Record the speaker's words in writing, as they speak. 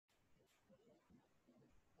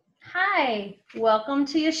Hi, welcome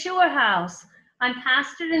to Yeshua House. I'm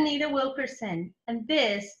Pastor Danita Wilkerson, and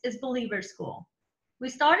this is Believer School. We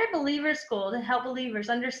started Believer School to help believers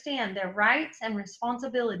understand their rights and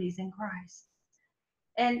responsibilities in Christ.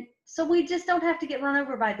 And so we just don't have to get run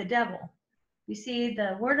over by the devil. You see,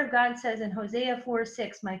 the Word of God says in Hosea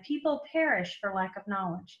 4:6, "My people perish for lack of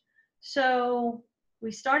knowledge." So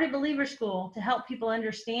we started Believer School to help people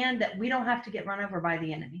understand that we don't have to get run over by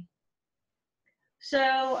the enemy.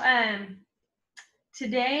 So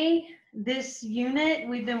today, this unit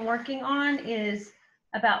we've been working on is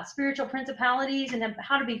about spiritual principalities and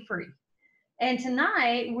how to be free. And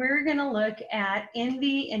tonight, we're going to look at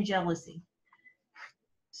envy and jealousy.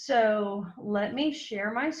 So let me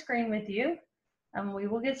share my screen with you, and we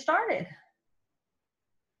will get started.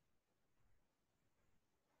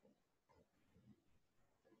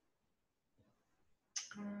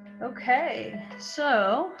 Okay,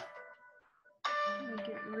 so let me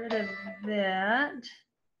get rid of that.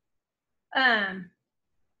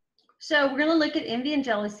 So we're going to look at envy and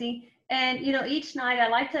jealousy. And, each night I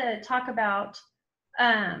like to talk about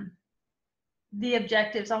the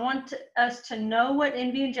objectives. I want us to know what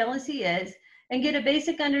envy and jealousy is and get a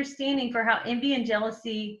basic understanding for how envy and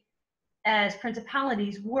jealousy as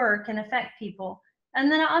principalities work and affect people. And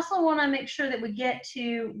then I also want to make sure that we get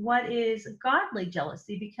to what is godly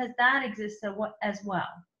jealousy, because that exists as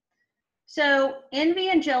well. So envy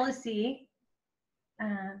and jealousy,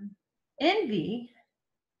 envy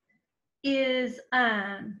is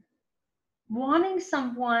wanting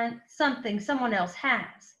something someone else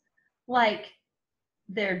has, like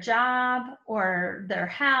their job or their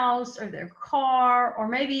house or their car, or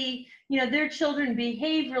maybe their children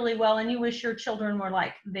behave really well and you wish your children were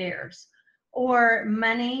like theirs, or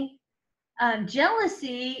money.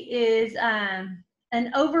 Jealousy is an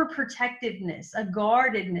overprotectiveness, a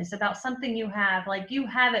guardedness about something you have, like you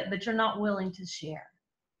have it but you're not willing to share.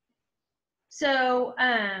 So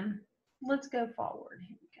let's go forward.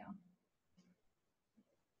 Here we go.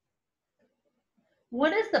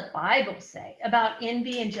 What does the Bible say about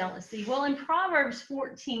envy and jealousy? Well, in Proverbs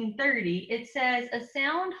 14:30, it says, "A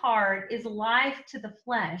sound heart is life to the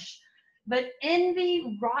flesh, but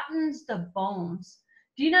envy rottens the bones."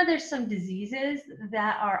 Do you know there's some diseases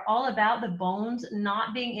that are all about the bones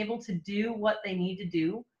not being able to do what they need to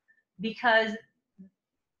do because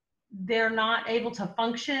they're not able to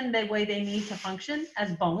function the way they need to function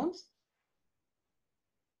as bones?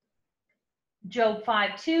 Job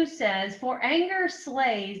 5:2 says, "For anger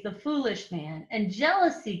slays the foolish man, and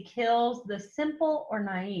jealousy kills the simple or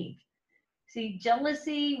naive." See,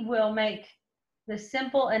 jealousy will make the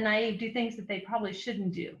simple and naive do things that they probably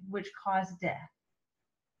shouldn't do, which cause death.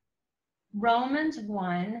 Romans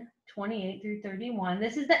 1:28-31.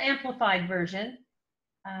 This is the Amplified Version.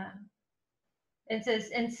 It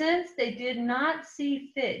says, "And since they did not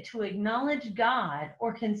see fit to acknowledge God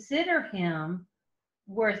or consider him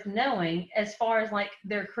worth knowing as far as like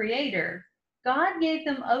their creator, God gave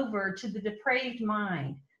them over to the depraved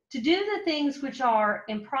mind to do the things which are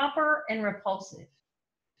improper and repulsive,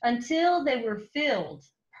 until they were filled,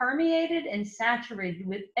 permeated, and saturated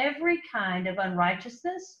with every kind of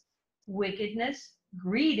unrighteousness, wickedness,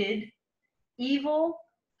 greed, evil,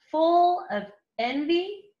 full of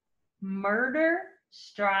envy, murder,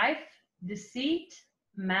 strife, deceit,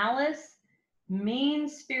 malice,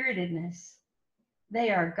 mean-spiritedness. They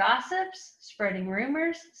are gossips, spreading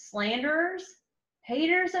rumors, slanderers,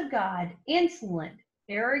 haters of God, insolent,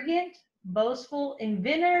 arrogant, boastful,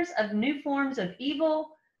 inventors of new forms of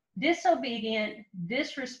evil, disobedient,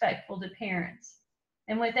 disrespectful to parents,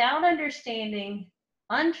 and without understanding,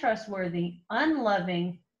 untrustworthy,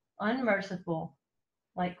 unloving, unmerciful,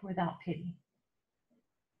 like without pity."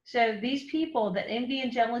 So these people that envy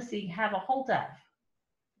and jealousy have a hold of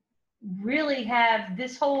really have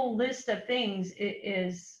this whole list of things. It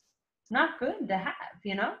is not good to have,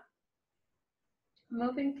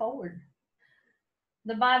 Moving forward.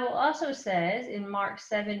 The Bible also says in Mark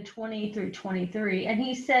 7:20-23, "And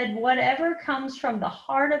he said, whatever comes from the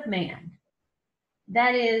heart of man,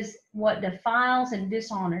 that is what defiles and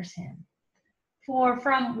dishonors him. For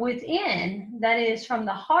from within, that is from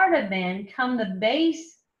the heart of man, come the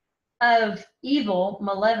base of evil,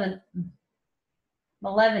 malevolent,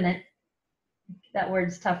 that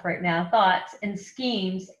word's tough right now, thoughts and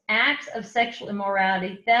schemes, acts of sexual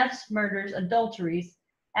immorality, thefts, murders, adulteries,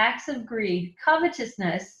 acts of greed,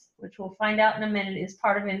 covetousness," which we'll find out in a minute is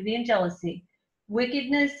part of envy and jealousy,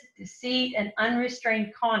 "wickedness, deceit, and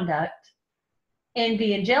unrestrained conduct."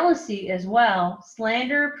 Envy and jealousy as well,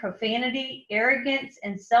 slander, profanity, arrogance,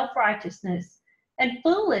 and self-righteousness, and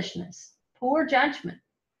foolishness, poor judgment.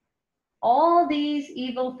 All these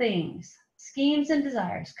evil things, schemes and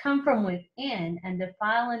desires come from within and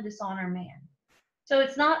defile and dishonor man. So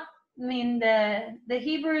it's not, I mean, the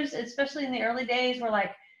Hebrews, especially in the early days, were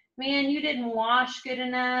like, man, you didn't wash good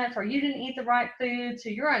enough, or you didn't eat the right food, so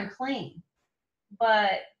you're unclean.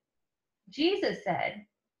 But Jesus said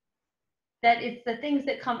that it's the things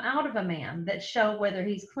that come out of a man that show whether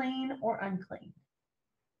he's clean or unclean.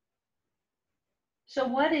 So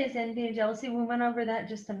what is envy and jealousy? We went over that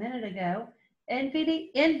just a minute ago.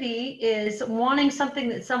 Envy is wanting something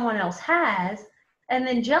that someone else has, and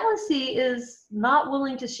then jealousy is not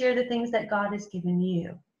willing to share the things that God has given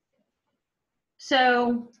you.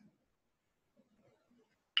 So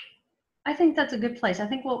I think that's a good place. I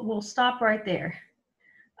think we'll stop right there.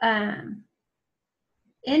 Envy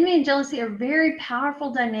and jealousy are very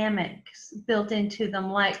powerful dynamics built into them,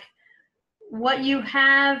 like what you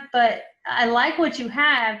have, but I like what you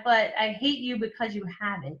have, but I hate you because you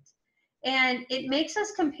have it. And it makes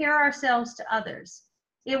us compare ourselves to others.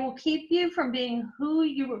 It will keep you from being who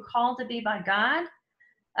you were called to be by God.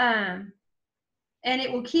 And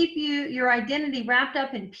it will keep your identity wrapped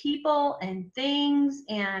up in people and things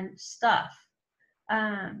and stuff.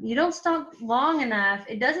 You don't stop long enough.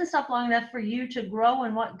 It doesn't stop long enough for you to grow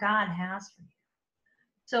in what God has for you.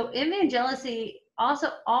 So envy and jealousy also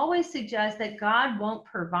always suggests that God won't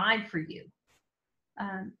provide for you.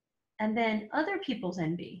 And then other people's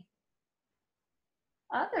envy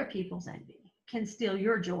can steal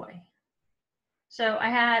your joy. So I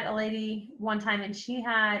had a lady one time, and she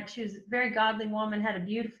was a very godly woman, had a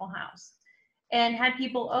beautiful house, and had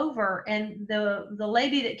people over, and the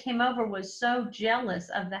lady that came over was so jealous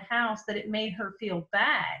of the house that it made her feel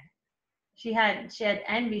bad. She had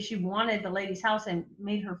envy. She wanted the lady's house and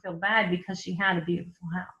made her feel bad because she had a beautiful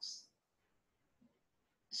house.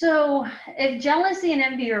 So if jealousy and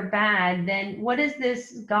envy are bad, then what is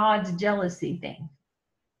this God's jealousy thing?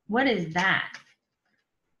 What is that?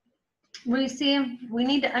 We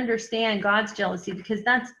need to understand God's jealousy, because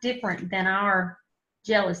that's different than our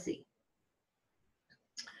jealousy.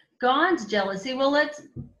 God's jealousy is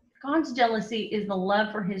the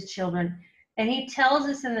love for his children. And he tells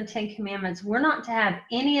us in the 10 Commandments, we're not to have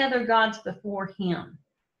any other gods before him,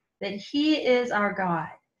 that he is our God.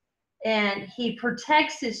 And he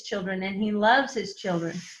protects his children, and he loves his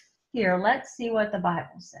children. Here, let's see what the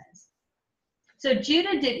Bible says. So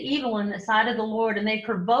Judah did evil in the sight of the Lord, and they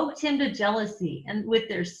provoked him to jealousy, and with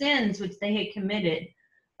their sins which they had committed,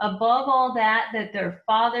 above all that their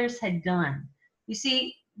fathers had done. You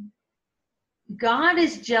see, God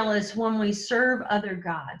is jealous when we serve other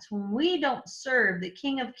gods. When we don't serve the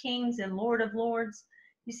King of Kings and Lord of Lords,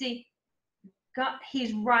 you see, God,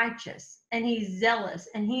 he's righteous and he's zealous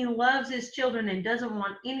and he loves his children and doesn't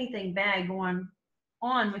want anything bad going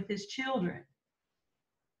on with his children.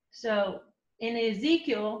 So in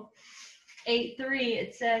Ezekiel 8:3,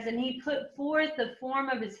 it says, and he put forth the form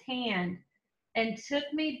of his hand and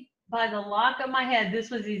took me by the lock of my head. This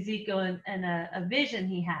was Ezekiel and a vision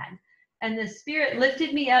he had. And the Spirit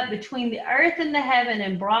lifted me up between the earth and the heaven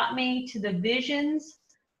and brought me to the visions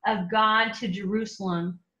of God to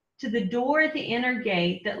Jerusalem, to the door at the inner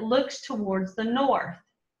gate that looks towards the north,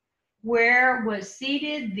 where was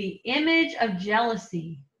seated the image of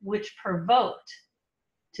jealousy, which provoked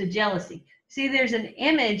to jealousy. See, there's an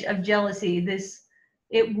image of jealousy.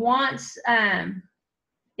 It wants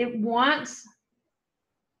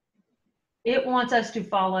us to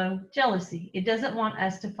follow jealousy. It doesn't want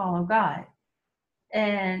us to follow God.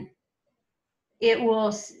 And it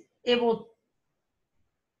will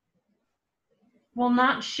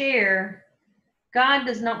not share. God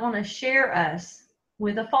does not want to share us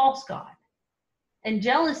with a false God. And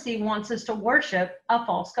jealousy wants us to worship a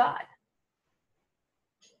false God.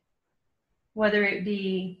 Whether it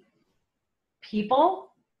be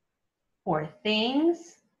people or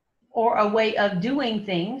things or a way of doing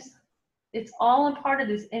things, it's all a part of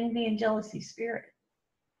this envy and jealousy spirit.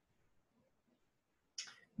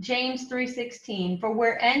 James 3:16, for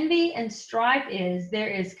where envy and strife is, there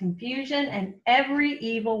is confusion and every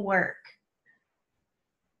evil work.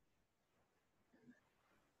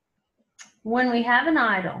 When we have an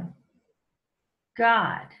idol,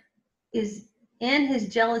 God is in his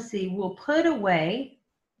jealousy will pull away,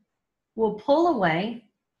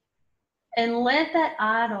 and let that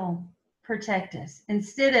idol protect us.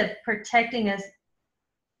 Instead of protecting us,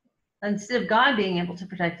 instead of God being able to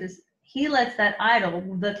protect us, he lets that idol,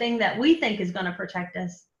 the thing that we think is going to protect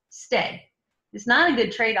us, stay. It's not a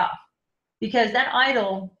good trade-off, because that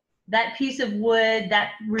idol, that piece of wood,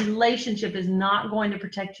 that relationship is not going to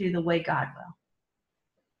protect you the way God will.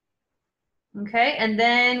 Okay, and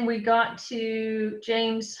then we got to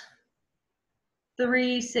James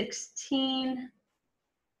 3:16.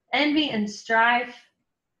 Envy and strife.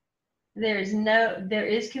 There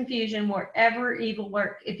is confusion wherever evil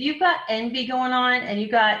work. If you've got envy going on and you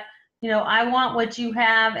got, I want what you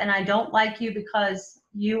have and I don't like you because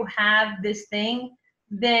you have this thing,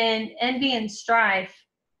 then envy and strife,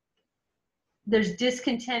 there's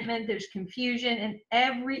discontentment, there's confusion, and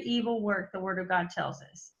every evil work, the Word of God tells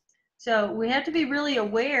us. So we have to be really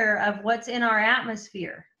aware of what's in our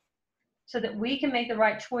atmosphere so that we can make the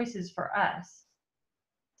right choices for us.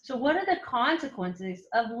 So what are the consequences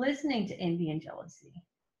of listening to envy and jealousy?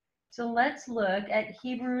 So let's look at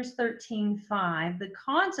Hebrews 13:5, the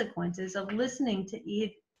consequences of listening to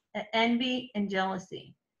envy and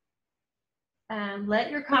jealousy. Let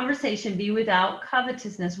your conversation be without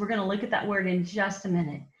covetousness. We're going to look at that word in just a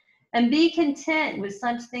minute. And be content with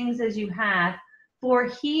such things as you have, for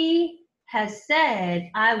he has said,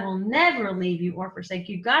 I will never leave you or forsake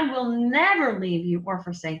you. God will never leave you or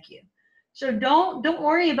forsake you. So don't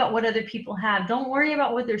worry about what other people have. Don't worry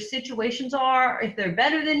about what their situations are. If they're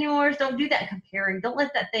better than yours, don't do that comparing. Don't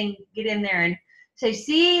let that thing get in there and say,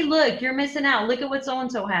 see, look, you're missing out. Look at what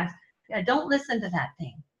so-and-so has. Yeah, don't listen to that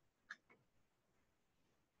thing.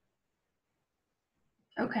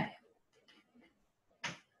 Okay.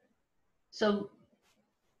 So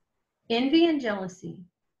envy and jealousy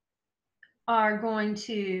are going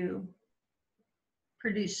to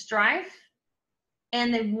produce strife,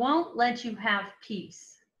 and they won't let you have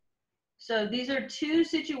peace. So these are two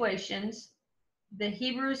situations, the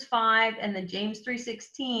Hebrews 5 and the James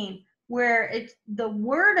 3:16, where it's the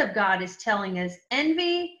Word of God is telling us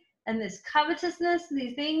envy and this covetousness,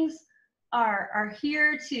 these things are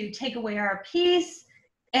here to take away our peace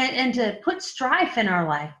and to put strife in our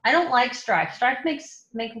life. I don't like strife. Strife makes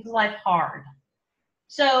life hard.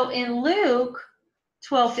 So in Luke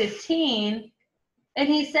 12:15, and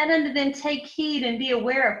he said unto them, take heed and be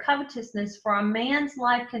aware of covetousness, for a man's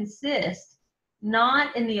life consists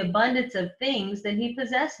not in the abundance of things that he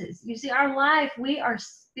possesses. You see, our life, we are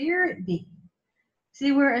spirit being.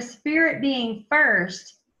 See, we're a spirit being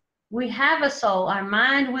first. We have a soul, our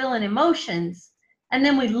mind, will, and emotions, and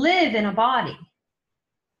then we live in a body.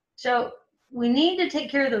 So we need to take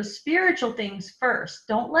care of those spiritual things first.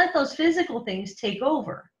 Don't let those physical things take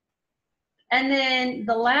over. And then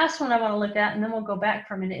the last one I want to look at, and then we'll go back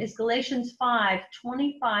for a minute, is Galatians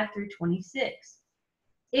 5:25-26.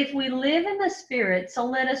 If we live in the Spirit, so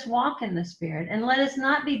let us walk in the Spirit, and let us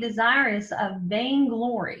not be desirous of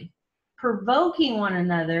vainglory, provoking one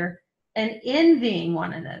another, and envying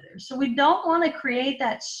one another. So we don't want to create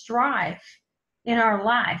that strife in our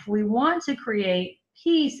life. We want to create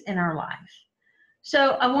peace in our life.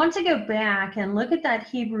 So I want to go back and look at that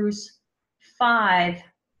Hebrews 5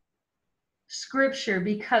 scripture,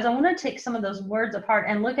 because I want to take some of those words apart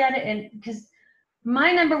and look at it, and because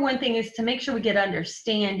my number one thing is to make sure we get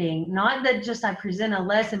understanding, not that just I present a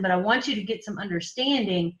lesson, but I want you to get some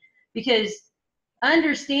understanding, because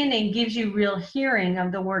understanding gives you real hearing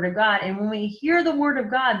of the Word of God. And when we hear the Word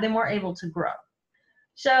of God, then we're able to grow.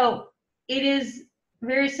 So it is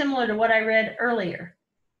very similar to what I read earlier.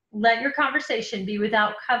 Let your conversation be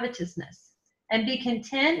without covetousness, and be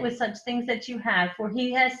content with such things that you have, for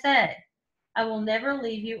he has said, I will never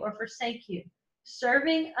leave you or forsake you,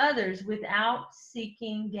 serving others without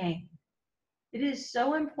seeking gain. It is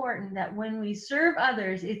so important that when we serve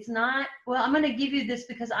others, it's not, well, I'm going to give you this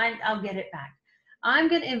because I'll get it back. I'm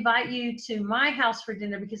going to invite you to my house for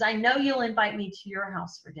dinner because I know you'll invite me to your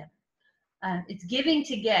house for dinner. It's giving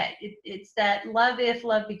to get. It's that love if,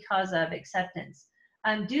 love because of acceptance.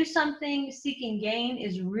 Do something seeking gain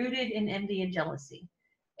is rooted in envy and jealousy.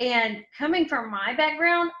 And coming from my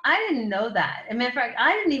background, I didn't know that. As a matter of fact,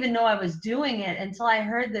 I didn't even know I was doing it until I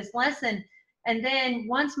heard this lesson. And then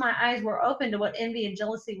once my eyes were open to what envy and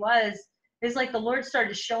jealousy was, it's like the Lord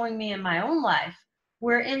started showing me in my own life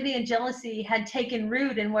where envy and jealousy had taken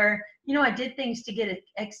root, and where, I did things to get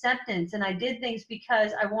acceptance, and I did things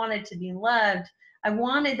because I wanted to be loved. I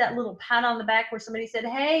wanted that little pat on the back where somebody said,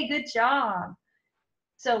 hey, good job.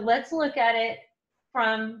 So let's look at it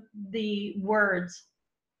from the words.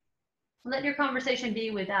 Let your conversation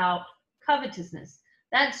be without covetousness.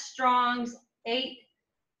 That's Strong's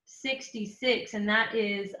 866, and that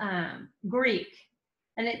is Greek.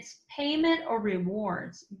 And it's payment or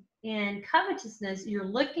rewards. In covetousness, you're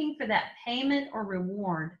looking for that payment or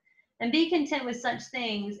reward. And be content with such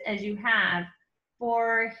things as you have,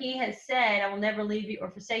 for he has said, I will never leave you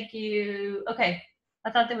or forsake you. Okay,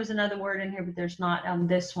 I thought there was another word in here, but there's not on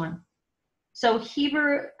this one. So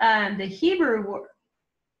the Hebrew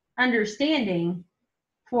understanding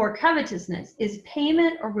for covetousness is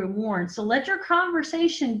payment or reward. So let your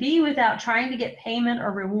conversation be without trying to get payment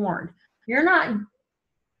or reward. You're not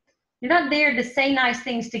there to say nice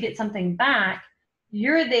things to get something back.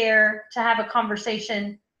 You're there to have a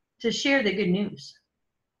conversation to share the good news,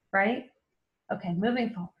 right? Okay,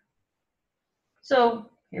 moving forward. So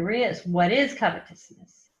here it is. What is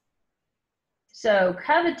covetousness? So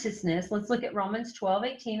covetousness, let's look at Romans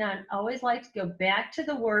 12:18. I always like to go back to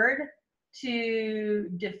the word to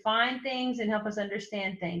define things and help us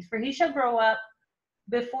understand things. For he shall grow up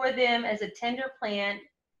before them as a tender plant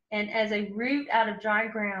and as a root out of dry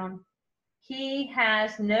ground. He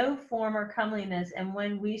has no form or comeliness, and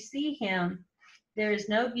when we see him, there is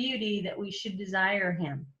no beauty that we should desire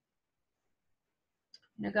him.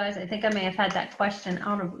 You know, guys, I think I may have had that question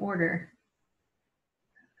out of order.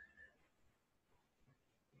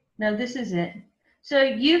 No, this is it. So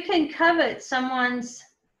you can covet someone's,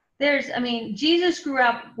 Jesus grew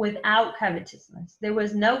up without covetousness. There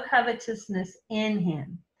was no covetousness in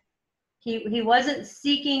him. He wasn't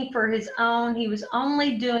seeking for his own. He was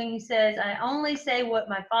only doing, he says, I only say what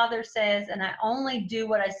my Father says, and I only do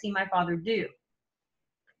what I see my Father do.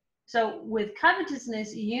 So with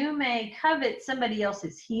covetousness, you may covet somebody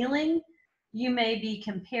else's healing. You may be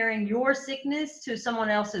comparing your sickness to someone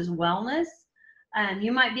else's wellness.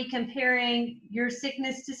 You might be comparing your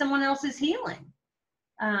sickness to someone else's healing.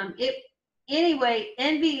 Anyway,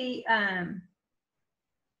 envy,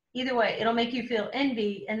 either way, it'll make you feel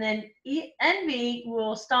envy, and then envy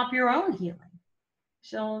will stop your own healing.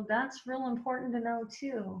 So that's real important to know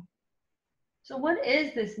too. So what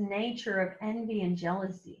is this nature of envy and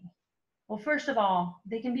jealousy? Well, first of all,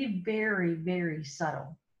 they can be very, very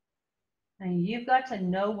subtle. And you've got to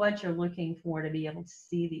know what you're looking for to be able to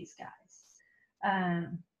see these guys.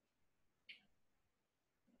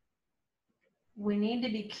 We need to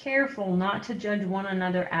be careful not to judge one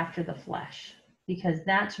another after the flesh, because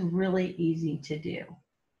that's really easy to do.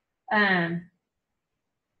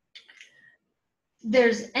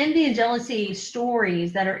 There's envy and jealousy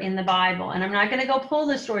stories that are in the Bible, and I'm not going to go pull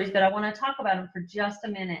the stories, but I want to talk about them for just a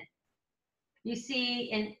minute. You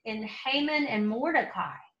see, in Haman and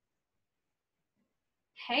Mordecai,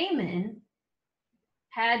 Haman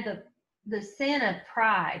had the sin of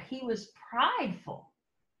pride. He was prideful.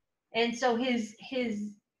 And so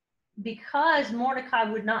because Mordecai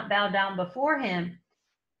would not bow down before him,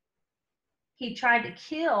 he tried to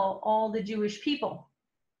kill all the Jewish people.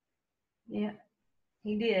 Yeah,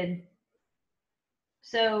 he did.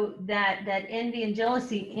 So that envy and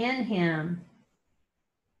jealousy in him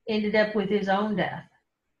ended up with his own death.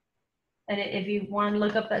 And if you want to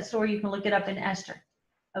look up that story, you can look it up in Esther.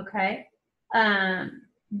 Okay.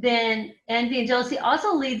 Then envy and jealousy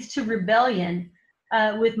also leads to rebellion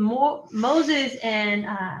with Moses and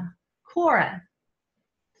Korah.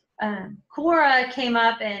 Korah came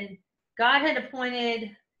up, and God had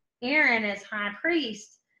appointed Aaron as high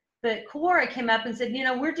priest, but Korah came up and said,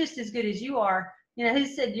 we're just as good as you are. He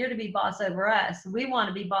said, you're to be boss over us. We want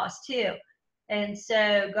to be boss too. And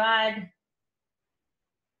so God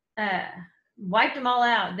wiped them all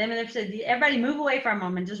out. Then they said, everybody move away from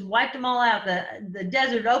them, and just wiped them all out. The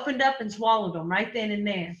desert opened up and swallowed them right then and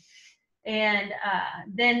there. And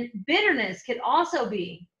then bitterness could also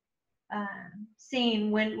be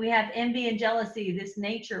seen when we have envy and jealousy, this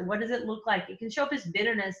nature. What does it look like? It can show up as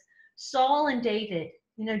bitterness. Saul and David.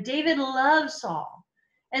 David loved Saul.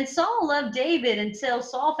 And Saul loved David until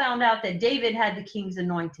Saul found out that David had the king's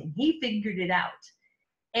anointing. He figured it out.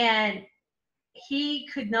 And he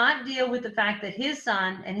could not deal with the fact that his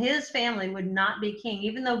son and his family would not be king.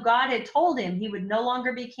 Even though God had told him he would no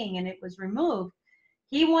longer be king and it was removed,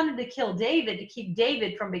 he wanted to kill David to keep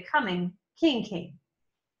David from becoming king.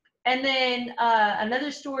 And then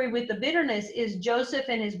another story with the bitterness is Joseph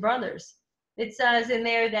and his brothers. It says in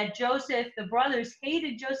there that the brothers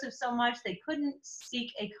hated Joseph so much they couldn't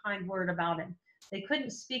speak a kind word about him. They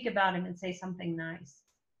couldn't speak about him and say something nice.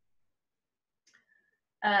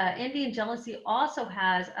 Envy and jealousy also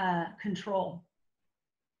has control.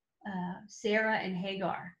 Sarah and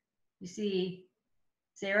Hagar. You see,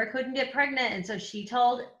 Sarah couldn't get pregnant, and so she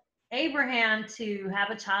told Abraham to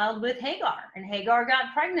have a child with Hagar, and Hagar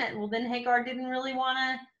got pregnant. Well, then Hagar didn't really want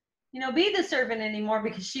to, be the servant anymore,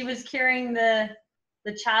 because she was carrying the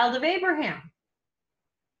child of Abraham.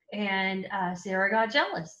 And Sarah got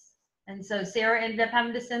jealous, and so Sarah ended up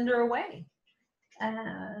having to send her away.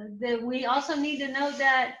 That we also need to know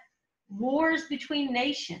that wars between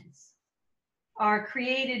nations are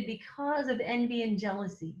created because of envy and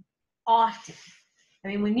jealousy often. I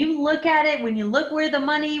mean, when you look at it, when you look where the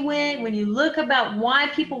money went, when you look about why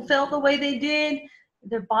people felt the way they did,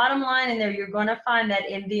 The bottom line in there, you're going to find that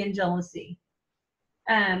envy and jealousy.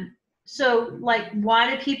 So like, why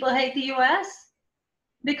do people hate the U.S.?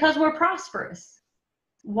 Because we're prosperous.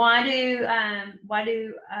 Why do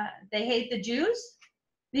they hate the Jews?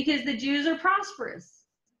 Because the Jews are prosperous.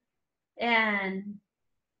 And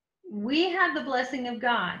we have the blessing of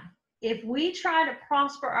God. If we try to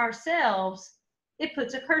prosper ourselves, it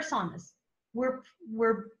puts a curse on us. We're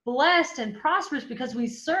blessed and prosperous because we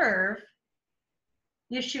serve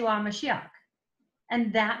Yeshua Mashiach.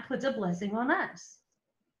 And that puts a blessing on us.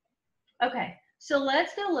 Okay, so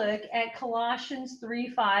let's go look at Colossians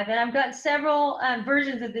 3:5. And I've got several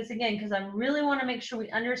versions of this again because I really want to make sure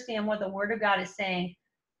we understand what the Word of God is saying.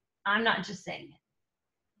 I'm not just saying it.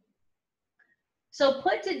 So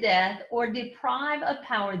put to death or deprive of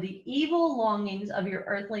power the evil longings of your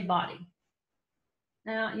earthly body.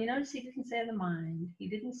 Now, you notice he didn't say of the mind. He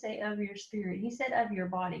didn't say of your spirit. He said of your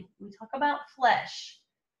body. We talk about flesh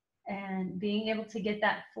and being able to get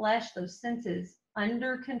that flesh, those senses,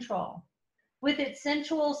 under control with its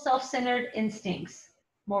sensual, self-centered instincts,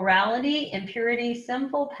 morality, impurity,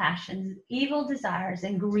 sinful passions, evil desires,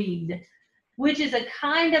 and greed, which is a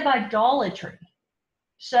kind of idolatry.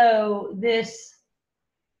 So this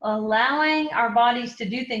allowing our bodies to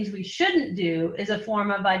do things we shouldn't do is a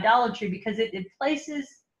form of idolatry because it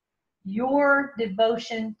places your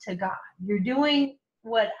devotion to God. You're doing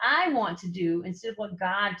what I want to do instead of what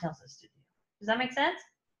God tells us to do. Does that make sense?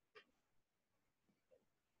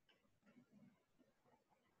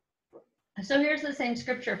 So here's the same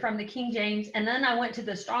scripture from the King James, and then I went to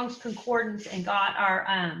the Strong's Concordance and got our,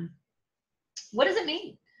 what does it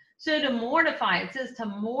mean? So to mortify, it says to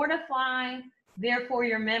mortify, therefore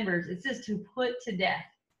your members. It says to put to death.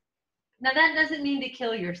 Now that doesn't mean to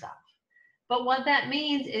kill yourself, but what that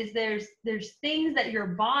means is there's things that your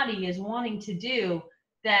body is wanting to do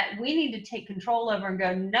that we need to take control over and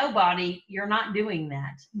go, no, body, you're not doing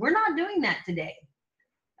that. We're not doing that today.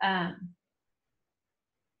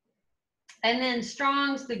 And then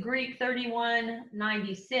Strong's, the Greek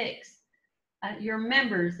 3196, your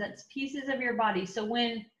members, that's pieces of your body. So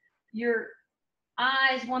when your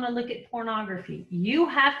eyes want to look at pornography, you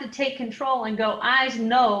have to take control and go, eyes,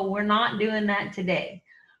 no, we're not doing that today.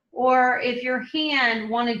 Or if your hand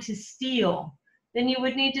wanted to steal, then you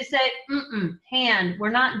would need to say, hand, we're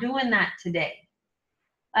not doing that today.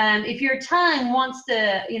 If your tongue wants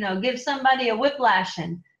to, give somebody a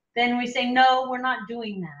whiplashing, then we say, no, we're not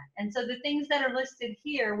doing that. And so the things that are listed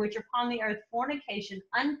here, which are upon the earth, fornication,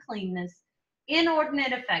 uncleanness,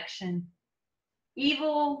 inordinate affection,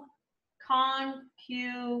 evil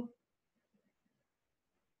concupiscence,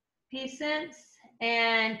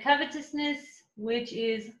 and covetousness, which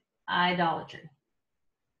is idolatry.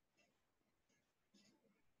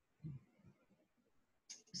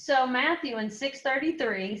 So Matthew in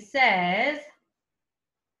 6:33 says,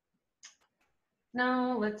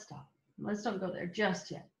 no, let's stop. Let's don't go there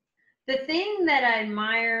just yet. The thing that I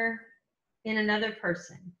admire in another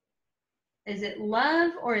person, is it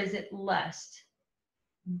love or is it lust?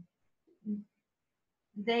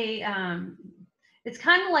 It's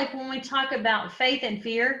kind of like when we talk about faith and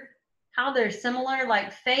fear, how they're similar.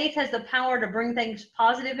 Like faith has the power to bring things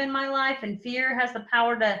positive in my life, and fear has the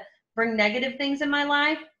power to bring negative things in my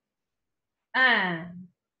life.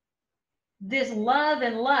 This love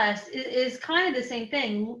and lust is kind of the same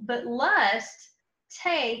thing, but lust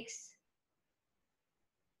takes,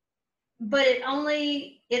 but it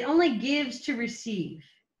only gives to receive.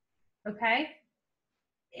 Okay?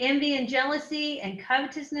 Envy and jealousy and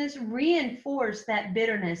covetousness reinforce that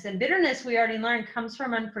bitterness. And bitterness, we already learned, comes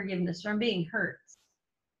from unforgiveness, from being hurt.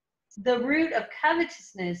 The root of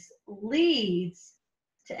covetousness leads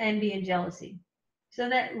to envy and jealousy. So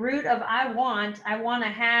that root of I want to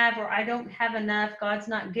have, or I don't have enough, God's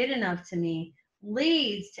not good enough to me,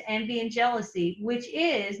 leads to envy and jealousy, which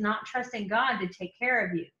is not trusting God to take care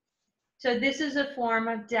of you. So this is a form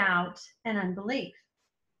of doubt and unbelief.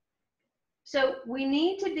 So we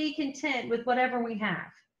need to be content with whatever we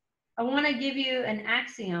have. I want to give you an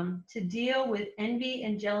axiom to deal with envy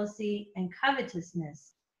and jealousy and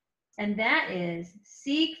covetousness. And that is,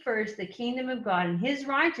 seek first the kingdom of God and his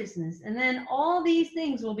righteousness, and then all these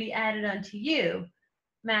things will be added unto you.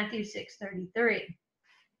 Matthew 6:33.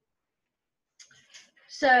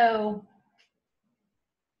 So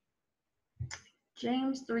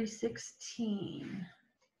James 3:16.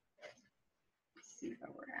 Let's see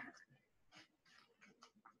where we're at.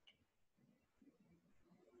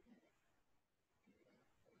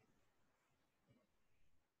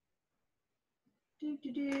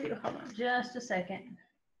 Hold on just a second.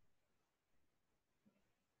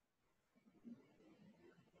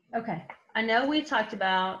 Okay. I know we talked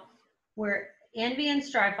about where envy and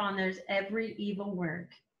strife on there's every evil work.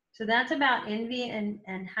 So that's about envy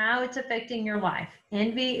and how it's affecting your life.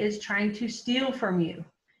 Envy is trying to steal from you.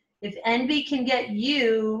 If envy can get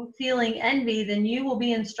you feeling envy, then you will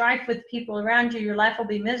be in strife with people around you. Your life will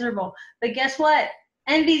be miserable. But guess what?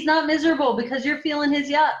 Envy's not miserable because you're feeling his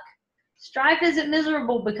yuck. Strife isn't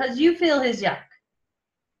miserable because you feel his yuck.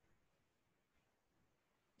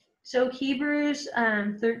 So Hebrews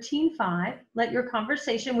 13:5, let your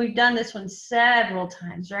conversation, we've done this one several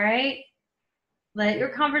times, right? Let your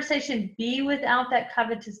conversation be without that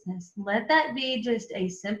covetousness. Let that be just a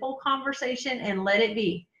simple conversation and let it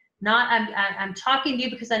be. Not, I'm talking to you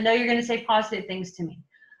because I know you're going to say positive things to me.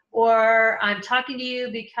 Or I'm talking to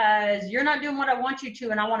you because you're not doing what I want you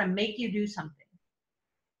to and I want to make you do something.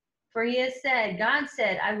 For he has said, God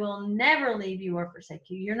said, I will never leave you or forsake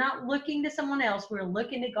you. You're not looking to someone else. We're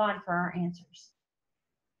looking to God for our answers.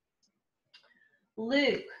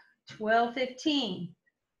 Luke 12:15.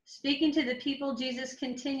 Speaking to the people, Jesus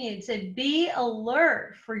continued, said, be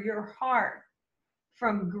alert for your heart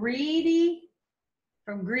from greed,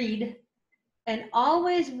 and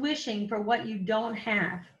always wishing for what you don't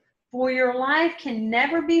have. For your life can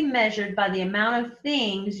never be measured by the amount of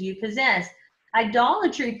things you possess.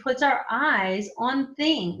 Idolatry puts our eyes on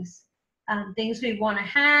things, things we want to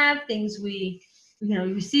have, things we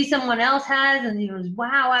see someone else has, and you know,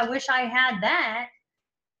 wow, I wish I had that.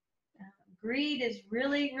 Greed is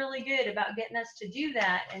really, really good about getting us to do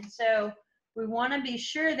that. And so we want to be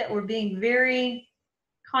sure that we're being very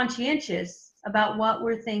conscientious about what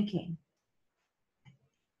we're thinking.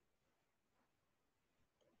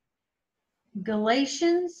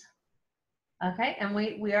 Galatians, okay, and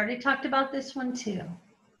we already talked about this one too.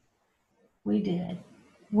 We did.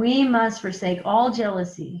 We must forsake all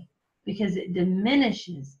jealousy because it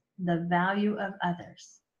diminishes the value of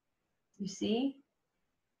others. You see?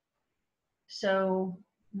 So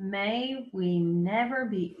may we never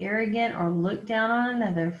be arrogant or look down on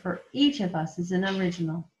another, for each of us is an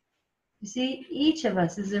original. You see, each of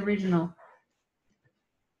us is original.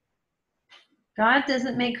 God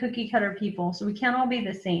doesn't make cookie cutter people, so we can't all be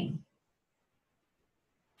the same.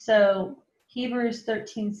 So Hebrews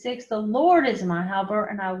 13:6, the Lord is my helper,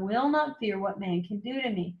 and I will not fear what man can do to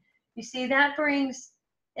me. You see, that brings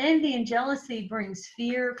envy and jealousy, brings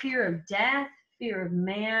fear of death, fear of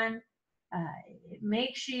man. It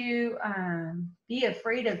makes you be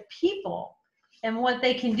afraid of people and what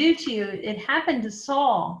they can do to you. It happened to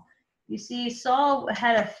Saul. You see, Saul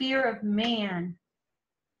had a fear of man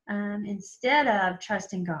instead of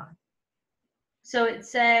trusting God. So it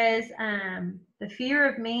says the fear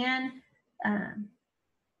of man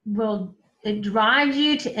it drives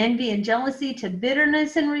you to envy and jealousy, to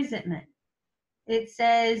bitterness and resentment. It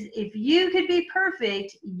says if you could be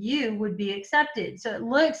perfect, you would be accepted. So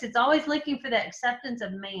it's always looking for the acceptance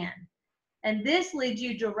of man. And this leads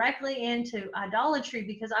you directly into idolatry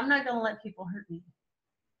because I'm not going to let people hurt me.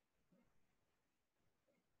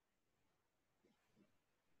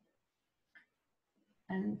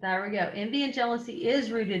 And there we go. Envy and jealousy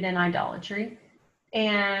is rooted in idolatry.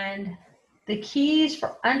 And the keys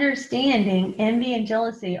for understanding envy and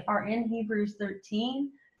jealousy are in Hebrews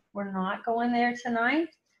 13. We're not going there tonight,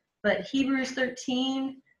 but Hebrews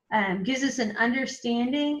 13 gives us an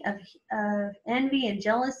understanding of envy and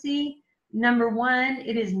jealousy. Number one,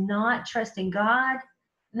 it is not trusting God.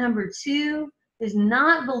 Number two is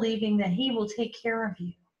not believing that he will take care of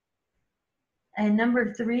you. And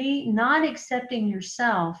number three, not accepting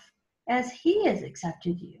yourself as he has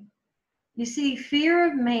accepted you. You see, fear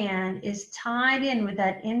of man is tied in with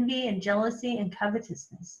that envy and jealousy and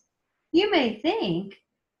covetousness. You may think,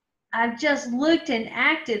 I've just looked and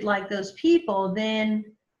acted like those people, then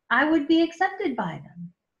I would be accepted by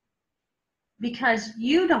them. Because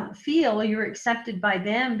you don't feel you're accepted by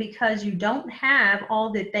them because you don't have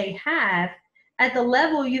all that they have at the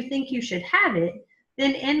level you think you should have it,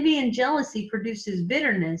 then envy and jealousy produces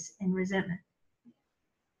bitterness and resentment.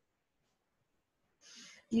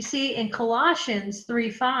 You see, in Colossians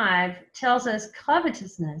 3:5 tells us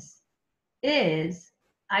covetousness is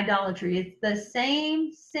idolatry. It's the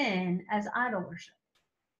same sin as idol worship.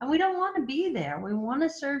 And we don't want to be there. We want to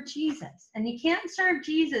serve Jesus. And you can't serve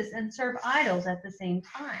Jesus and serve idols at the same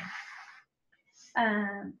time.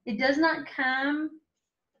 It does not come,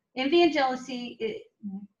 envy and jealousy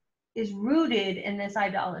is rooted in this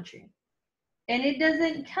idolatry. And it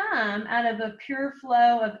doesn't come out of a pure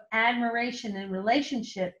flow of admiration and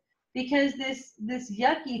relationship because this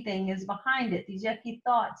yucky thing is behind it, these yucky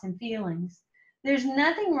thoughts and feelings. There's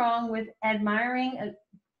nothing wrong with admiring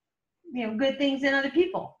good things in other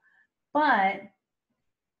people. But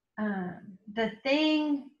The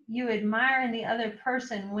thing you admire in the other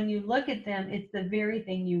person, when you look at them, it's the very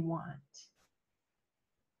thing you want.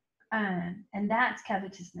 And that's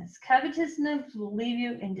covetousness. Covetousness will lead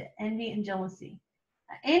you into envy and jealousy.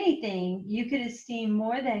 Anything you could esteem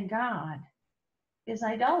more than God is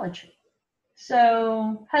idolatry.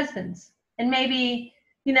 So husbands, and maybe,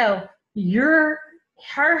 you know, her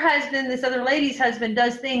husband, this other lady's husband,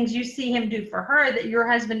 does things you see him do for her that your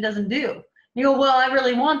husband doesn't do. You go, well, I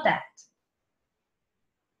really want that.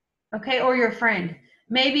 Okay, or your friend.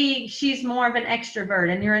 Maybe she's more of an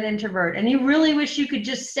extrovert and you're an introvert, and you really wish you could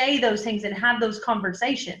just say those things and have those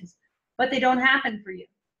conversations, but they don't happen for you.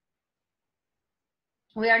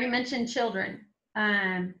 We already mentioned children.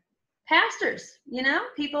 Pastors, you know,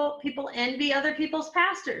 people envy other people's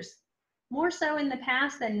pastors, more so in the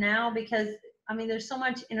past than now, because I mean there's so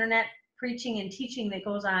much internet preaching and teaching that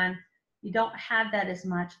goes on. You don't have that as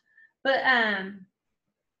much. But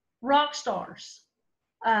rock stars,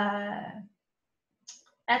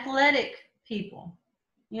 athletic people,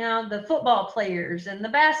 you know, the football players and the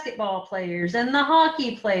basketball players and the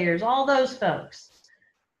hockey players, all those folks.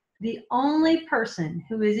 The only person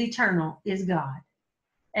who is eternal is God.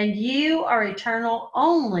 And you are eternal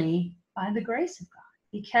only by the grace of God.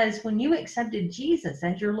 Because when you accepted Jesus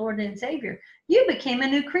as your Lord and Savior, you became a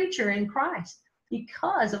new creature in Christ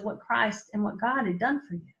because of what Christ and what God had done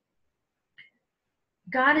for you.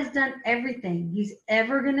 God has done everything he's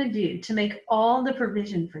ever going to do to make all the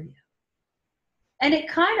provision for you. And it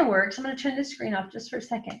kind of works. I'm going to turn the screen off just for a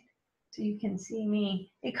second so you can see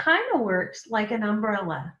me. It kind of works like an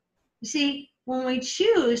umbrella. You see, when we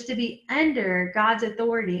choose to be under God's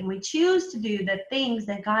authority and we choose to do the things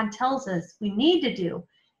that God tells us we need to do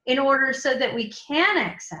in order so that we can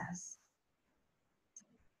access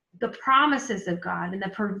the promises of God and the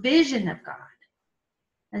provision of God.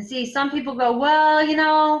 And see, some people go, well, you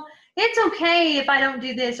know, it's okay if I don't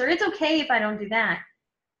do this, or it's okay if I don't do that.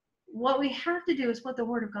 What we have to do is what the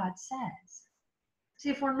Word of God says. See,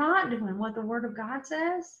 if we're not doing what the Word of God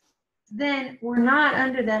says, then we're not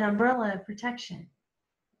under that umbrella of protection.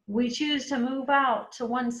 We choose to move out to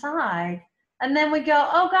one side, and then we go,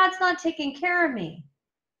 oh, God's not taking care of me.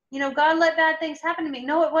 You know, God let bad things happen to me.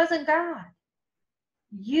 No, it wasn't God.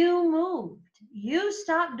 You moved. You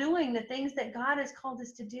stopped doing the things that God has called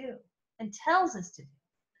us to do and tells us to do.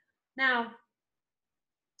 Now,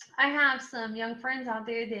 I have some young friends out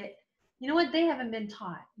there that, you know what, they haven't been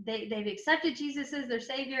taught. They've accepted Jesus as their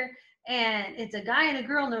Savior, and it's a guy and a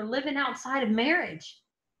girl, and they're living outside of marriage.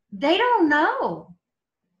 They don't know.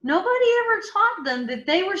 Nobody ever taught them that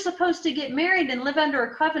they were supposed to get married and live under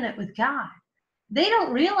a covenant with God. They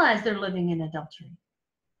don't realize they're living in adultery.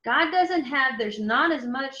 God doesn't have, there's not as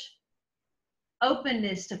much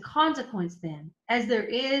openness to consequence then as there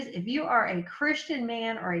is if you are a Christian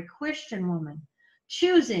man or a Christian woman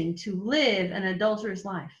choosing to live an adulterous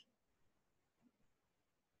life.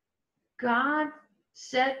 God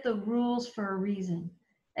set the rules for a reason.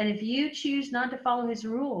 And if you choose not to follow his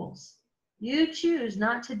rules, you choose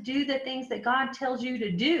not to do the things that God tells you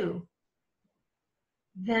to do,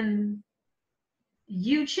 then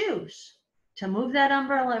you choose to move that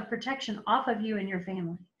umbrella of protection off of you and your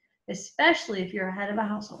family, especially if you're a head of a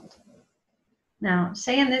household. Now,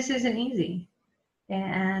 saying this isn't easy,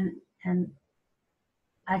 and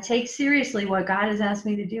I take seriously what God has asked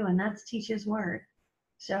me to do, and that's teach his word.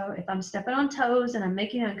 So if I'm stepping on toes and I'm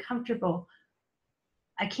making you uncomfortable,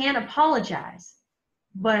 I can't apologize,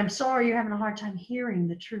 but I'm sorry you're having a hard time hearing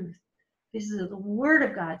the truth. This is the word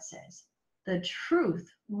of God says, the truth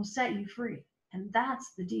will set you free. And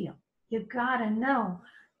that's the deal. You've got to know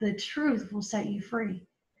the truth will set you free.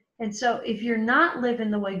 And so if you're not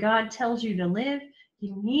living the way God tells you to live,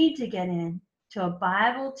 you need to get in to a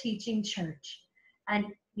Bible teaching church. And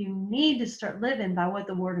you need to start living by what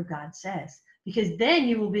the word of God says, because then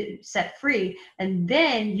you will be set free, and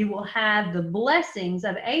then you will have the blessings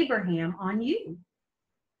of Abraham on you.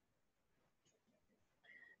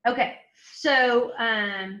 Okay, so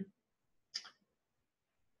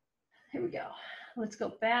here we go. Let's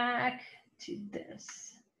go back to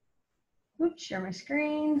this. Oops, share my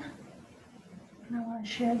screen. I want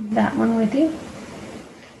to share that one with you.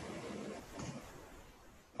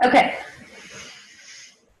 Okay.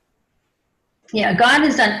 Yeah, God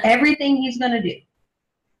has done everything he's going to do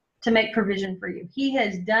to make provision for you. He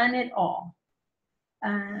has done it all.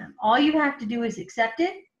 All you have to do is accept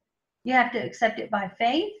it. You have to accept it by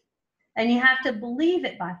faith, and you have to believe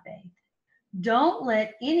it by faith. Don't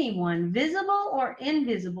let anyone, visible or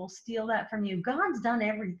invisible, steal that from you. God's done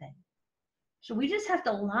everything. So we just have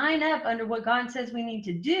to line up under what God says we need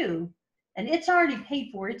to do, and it's already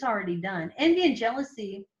paid for. It's already done. Envy and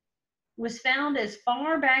jealousy was found as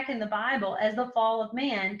far back in the Bible as the fall of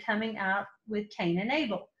man, coming out with Cain and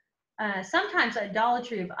Abel. Sometimes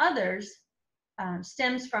idolatry of others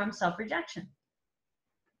stems from self-rejection.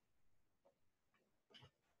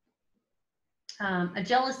 A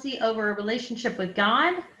jealousy over a relationship with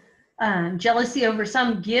God, jealousy over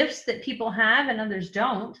some gifts that people have and others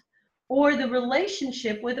don't, or the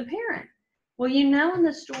relationship with a parent. Well, you know, in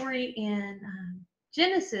the story in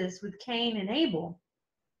Genesis with Cain and Abel,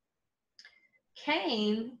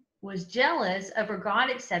 Cain was jealous over God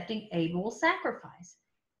accepting Abel's sacrifice.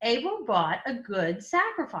 Abel brought a good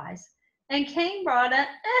sacrifice, and Cain brought a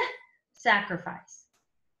sacrifice.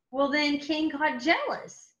 Well, then Cain got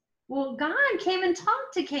jealous. Well, God came and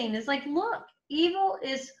talked to Cain. It's like, look,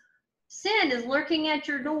 sin is lurking at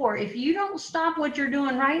your door. If you don't stop what you're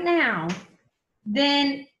doing right now,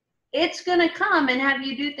 then it's going to come and have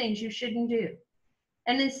you do things you shouldn't do.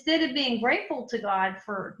 And instead of being grateful to God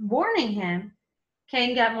for warning him,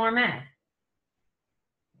 Cain got more mad.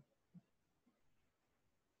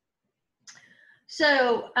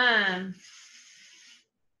 So,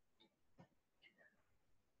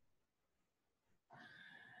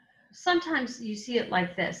 sometimes you see it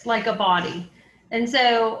like this, like a body. And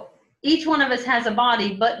so each one of us has a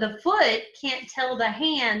body, but the foot can't tell the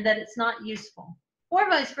hand that it's not useful. Or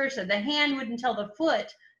vice versa. The hand wouldn't tell the foot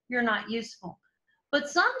you're not useful. But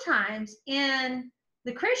sometimes in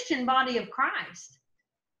the Christian body of Christ,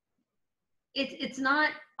 it's not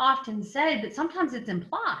often said, but sometimes it's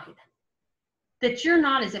implied that you're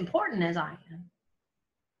not as important as I am.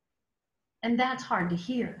 And that's hard to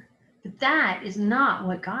hear. But that is not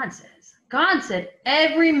what God says. God said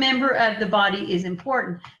every member of the body is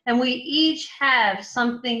important, and we each have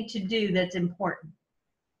something to do that's important.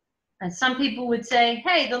 And some people would say,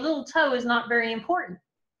 hey, the little toe is not very important.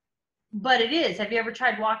 But it is. Have you ever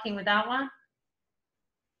tried walking without one?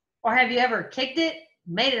 Or have you ever kicked it,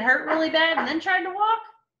 made it hurt really bad, and then tried to walk?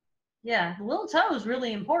 Yeah, the little toe is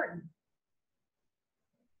really important.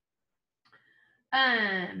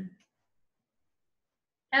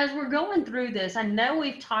 As we're going through this, I know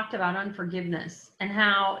we've talked about unforgiveness and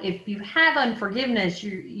how if you have unforgiveness,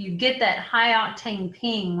 you get that high octane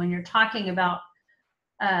ping when you're talking about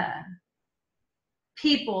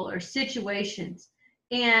people or situations.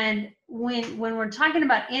 And when we're talking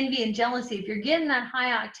about envy and jealousy, if you're getting that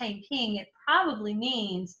high octane ping, it probably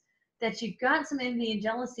means that you've got some envy and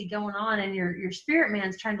jealousy going on, and your spirit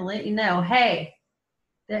man's trying to let you know, hey,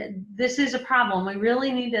 that this is a problem. We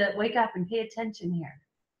really need to wake up and pay attention here.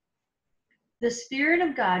 The Spirit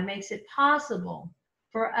of God makes it possible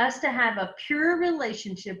for us to have a pure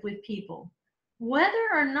relationship with people, whether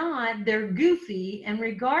or not they're goofy, and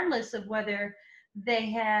regardless of whether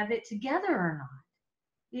they have it together or not.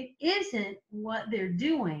 It isn't what they're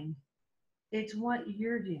doing, it's what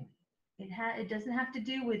you're doing. It doesn't have to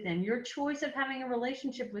do with them. Your choice of having a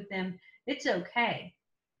relationship with them, it's okay,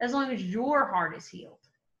 as long as your heart is healed.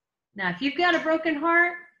 Now, if you've got a broken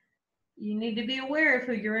heart, you need to be aware of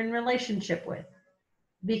who you're in relationship with,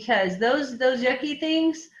 because those yucky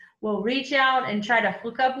things will reach out and try to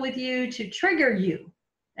hook up with you to trigger you.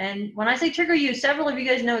 And when I say trigger you, several of you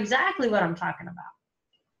guys know exactly what I'm talking about.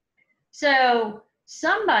 So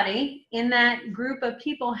somebody in that group of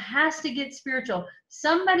people has to get spiritual.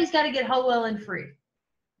 Somebody's got to get whole, well, and free.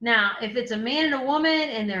 Now, if it's a man and a woman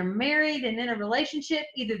and they're married and in a relationship,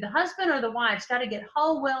 either the husband or the wife's got to get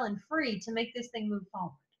whole, well, and free to make this thing move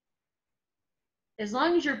forward. As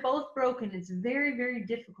long as you're both broken, it's very, very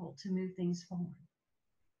difficult to move things forward.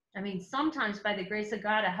 I mean, sometimes by the grace of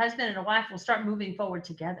God, a husband and a wife will start moving forward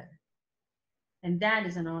together. And that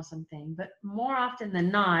is an awesome thing. But more often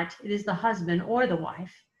than not, it is the husband or the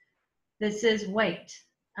wife that says, wait,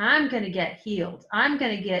 I'm going to get healed. I'm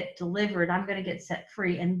going to get delivered. I'm going to get set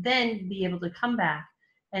free, and then be able to come back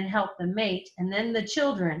and help the mate. And then the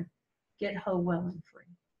children get whole, well, and free.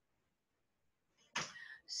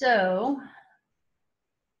 So,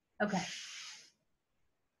 okay.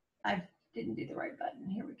 I didn't do the right button.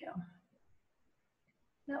 Here we go.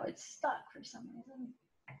 No, it's stuck for some reason.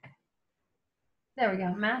 There we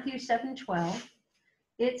go. Matthew 7:12.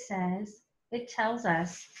 It tells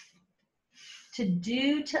us to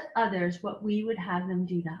do to others what we would have them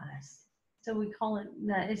do to us. So we call it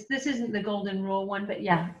this isn't the golden rule one, but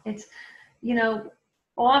yeah, it's,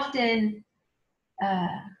 often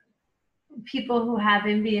people who have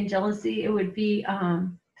envy and jealousy, it would be,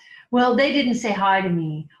 well, they didn't say hi to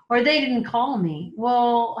me, or they didn't call me.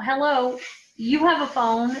 Well, hello, you have a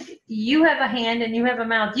phone, you have a hand, and you have a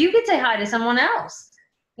mouth. You could say hi to someone else.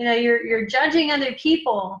 You're judging other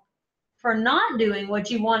people for not doing what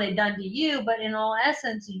you wanted done to you, but in all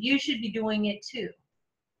essence, you should be doing it too.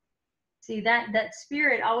 See, that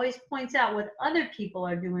spirit always points out what other people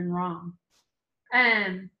are doing wrong.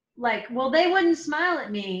 Like, well, they wouldn't smile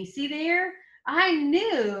at me. See there? I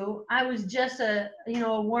knew I was just a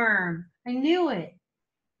worm. I knew it.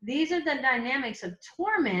 These are the dynamics of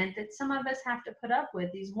torment that some of us have to put up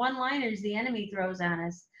with. These one-liners the enemy throws at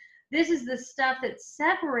us. This is the stuff that's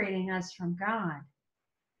separating us from God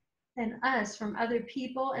and us from other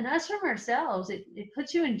people and us from ourselves. It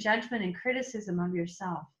puts you in judgment and criticism of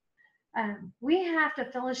yourself. We have to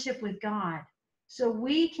fellowship with God so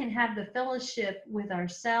we can have the fellowship with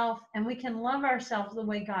ourselves, and we can love ourselves the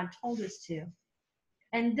way God told us to.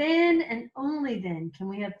 And then, and only then, can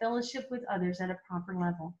we have fellowship with others at a proper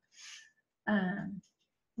level.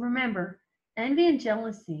 Remember, envy and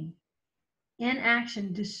jealousy in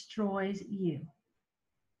action destroys you.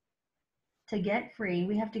 To get free,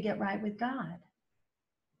 we have to get right with God.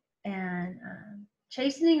 And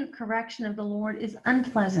chastening or correction of the Lord is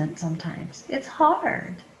unpleasant sometimes. It's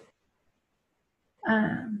hard.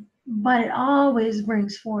 But it always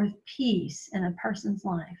brings forth peace in a person's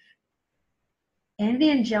life.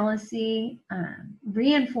 Envy and jealousy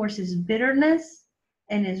reinforces bitterness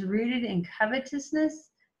and is rooted in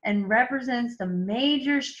covetousness and represents the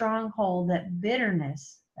major stronghold that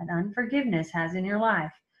bitterness, that unforgiveness has in your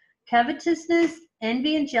life. Covetousness,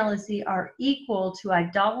 envy, and jealousy are equal to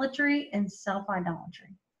idolatry and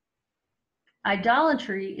self-idolatry.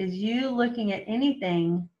 Idolatry is you looking at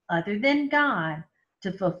anything other than God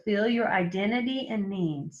to fulfill your identity and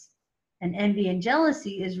needs. And envy and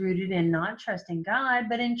jealousy is rooted in not trusting God,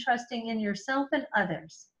 but in trusting in yourself and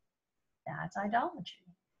others. That's idolatry.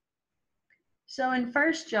 So in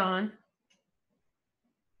 1 John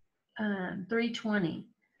 3:20,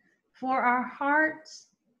 for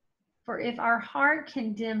if our heart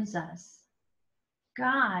condemns us,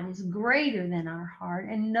 God is greater than our heart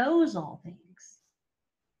and knows all things.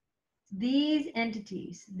 These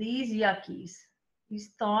entities, these yuckies, these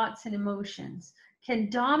thoughts and emotions can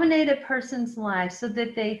dominate a person's life so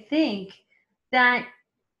that they think that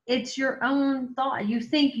it's your own thought. You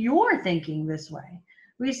think you're thinking this way.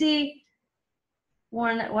 We see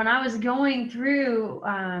when I was going through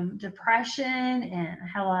depression and I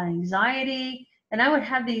had a lot of anxiety, and I would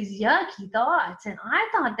have these yucky thoughts, and I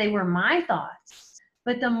thought they were my thoughts.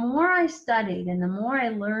 But the more I studied and the more I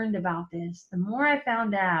learned about this, the more I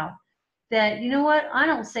found out that, you know what, I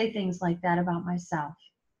don't say things like that about myself.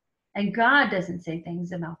 And God doesn't say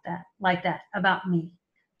things like that about me.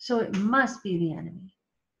 So it must be the enemy.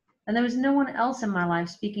 And there was no one else in my life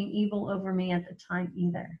speaking evil over me at the time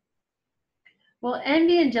either. Well,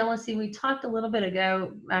 envy and jealousy, we talked a little bit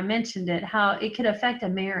ago, I mentioned it, how it could affect a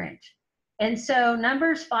marriage. And so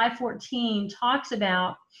Numbers 5:14 talks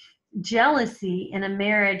about jealousy in a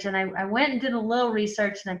marriage. And I went and did a little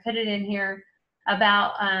research and I put it in here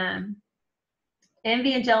about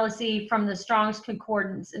envy and jealousy from the Strong's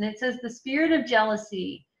Concordance. And it says the spirit of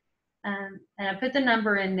jealousy, and I put the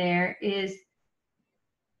number in there, is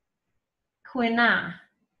quina.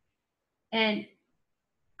 And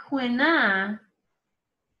quina,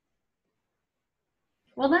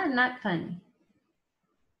 well, that's not funny,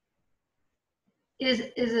 is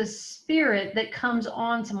a spirit that comes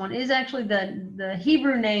on someone. It is actually the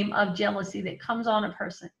Hebrew name of jealousy that comes on a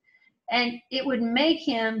person. And it would make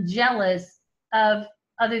him jealous of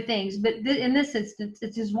other things. But in this instance,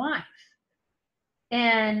 it's his wife.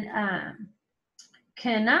 And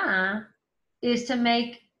kana is to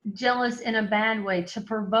make jealous in a bad way, to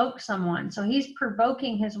provoke someone. So he's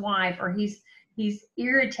provoking his wife, or he's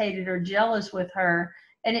irritated or jealous with her.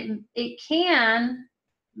 And it can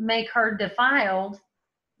make her defiled,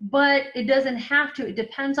 but it doesn't have to. It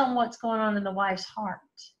depends on what's going on in the wife's heart.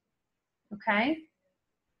 Okay?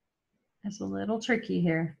 That's a little tricky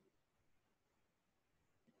here.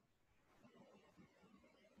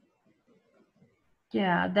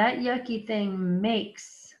 Yeah, that yucky thing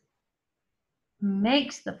makes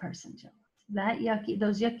the person jealous.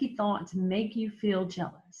 Those yucky thoughts make you feel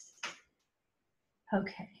jealous.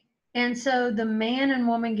 Okay. And so the man and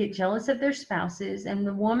woman get jealous of their spouses, and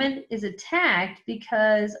the woman is attacked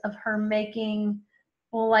because of her making,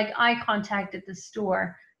 like eye contact at the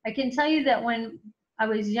store. I can tell you that when I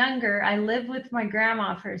was younger, I lived with my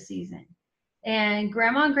grandma for a season. And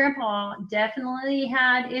grandma and grandpa definitely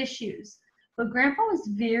had issues. But grandpa was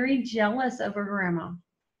very jealous of her grandma.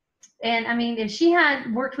 And I mean, if she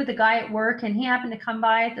had worked with a guy at work and he happened to come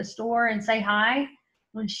by at the store and say hi,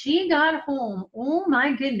 when she got home, oh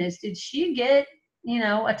my goodness, did she get,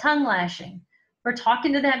 a tongue lashing for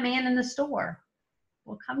talking to that man in the store.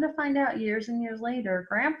 Well, come to find out years and years later,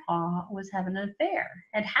 grandpa was having an affair,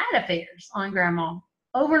 had affairs on grandma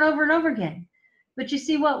over and over and over again. But you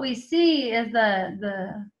see, what we see is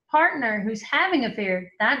the partner who's having an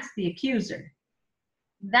affair, that's the accuser.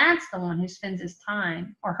 That's the one who spends his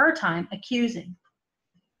time or her time accusing.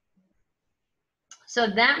 So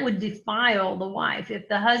that would defile the wife. If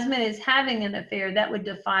the husband is having an affair, that would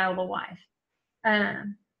defile the wife.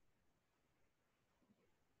 And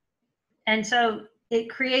so it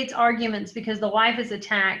creates arguments because the wife is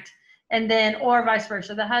attacked, and then, or vice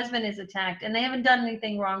versa, the husband is attacked and they haven't done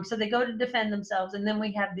anything wrong. So they go to defend themselves, and then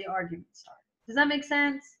we have the argument start. Does that make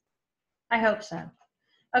sense? I hope so.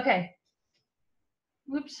 Okay.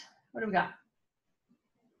 Whoops. What do we got?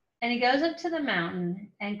 And he goes up to the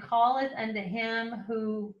mountain and calleth unto him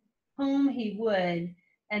whom he would,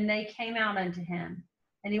 and they came out unto him.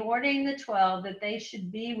 And he ordained the 12 that they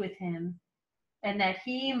should be with him, and that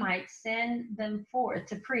he might send them forth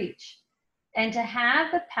to preach, and to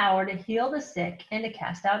have the power to heal the sick and to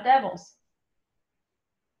cast out devils.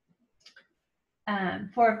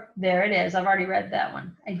 For there it is. I've already read that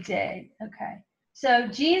one. I did. Okay. So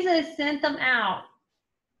Jesus sent them out,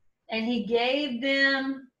 and he gave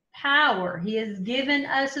them power. He has given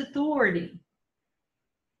us authority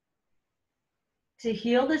to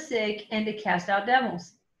heal the sick and to cast out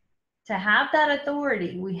devils. To have that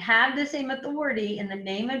authority, we have the same authority in the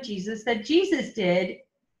name of Jesus that Jesus did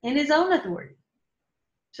in his own authority.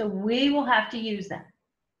 So we will have to use that.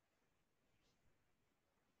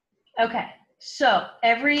 Okay, so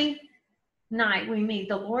every night we meet,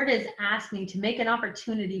 the Lord has asked me to make an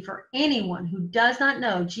opportunity for anyone who does not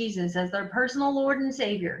know Jesus as their personal Lord and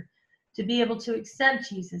Savior to be able to accept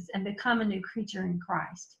Jesus and become a new creature in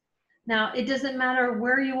Christ. Now, it doesn't matter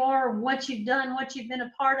where you are, what you've done, what you've been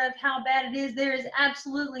a part of, how bad it is. There is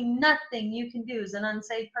absolutely nothing you can do as an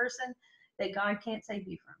unsaved person that God can't save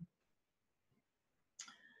you from.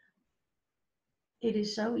 It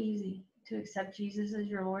is so easy to accept Jesus as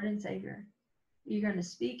your Lord and Savior. You're going to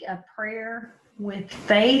speak a prayer with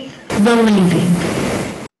faith,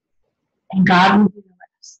 believing, and God will do the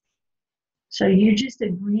rest. So you're just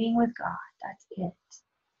agreeing with God. That's it.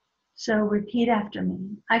 So repeat after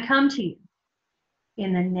me. I come to you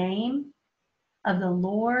in the name of the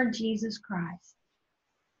Lord Jesus Christ,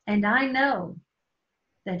 and I know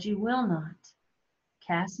that you will not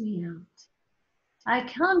cast me out.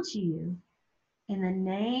 I come to you in the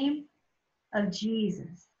name of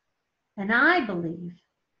Jesus, and I believe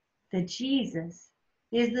that Jesus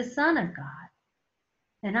is the Son of God,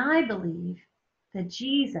 and I believe that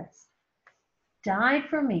Jesus died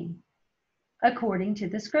for me according to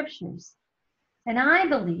the Scriptures, and I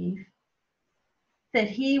believe that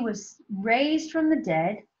he was raised from the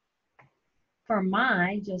dead for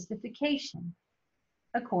my justification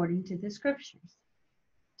according to the Scriptures,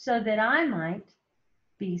 so that I might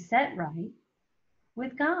be set right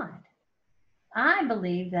with God. I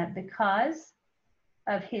believe that because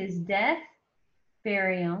of his death,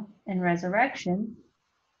 burial, and resurrection,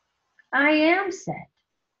 I am set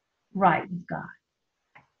right with God.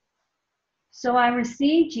 So I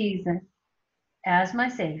receive Jesus as my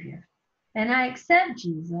Savior, and I accept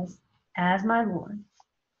Jesus as my Lord.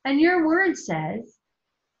 And your word says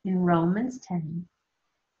in Romans 10,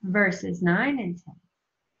 verses 9 and 10,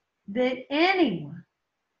 that anyone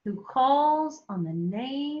who calls on the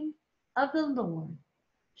name of the Lord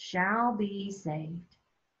shall be saved.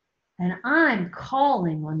 And I'm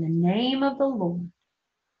calling on the name of the Lord,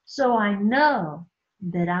 so I know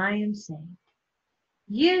that I am saved.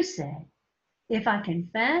 You said, if I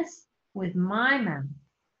confess with my mouth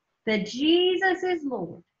that Jesus is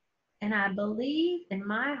Lord, and I believe in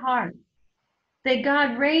my heart that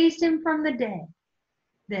God raised him from the dead,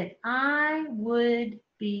 that I would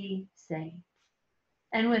be saved.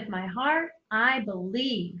 And with my heart, I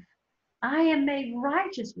believe I am made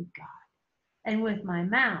righteous with God. And with my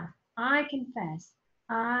mouth, I confess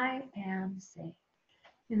I am saved.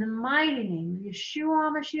 In the mighty name of Yeshua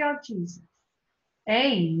HaMashiach Jesus.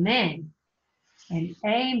 Amen and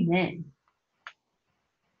amen.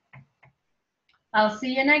 I'll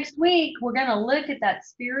see you next week. We're going to look at that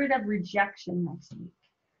spirit of rejection next week.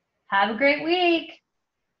 Have a great week.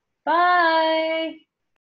 Bye.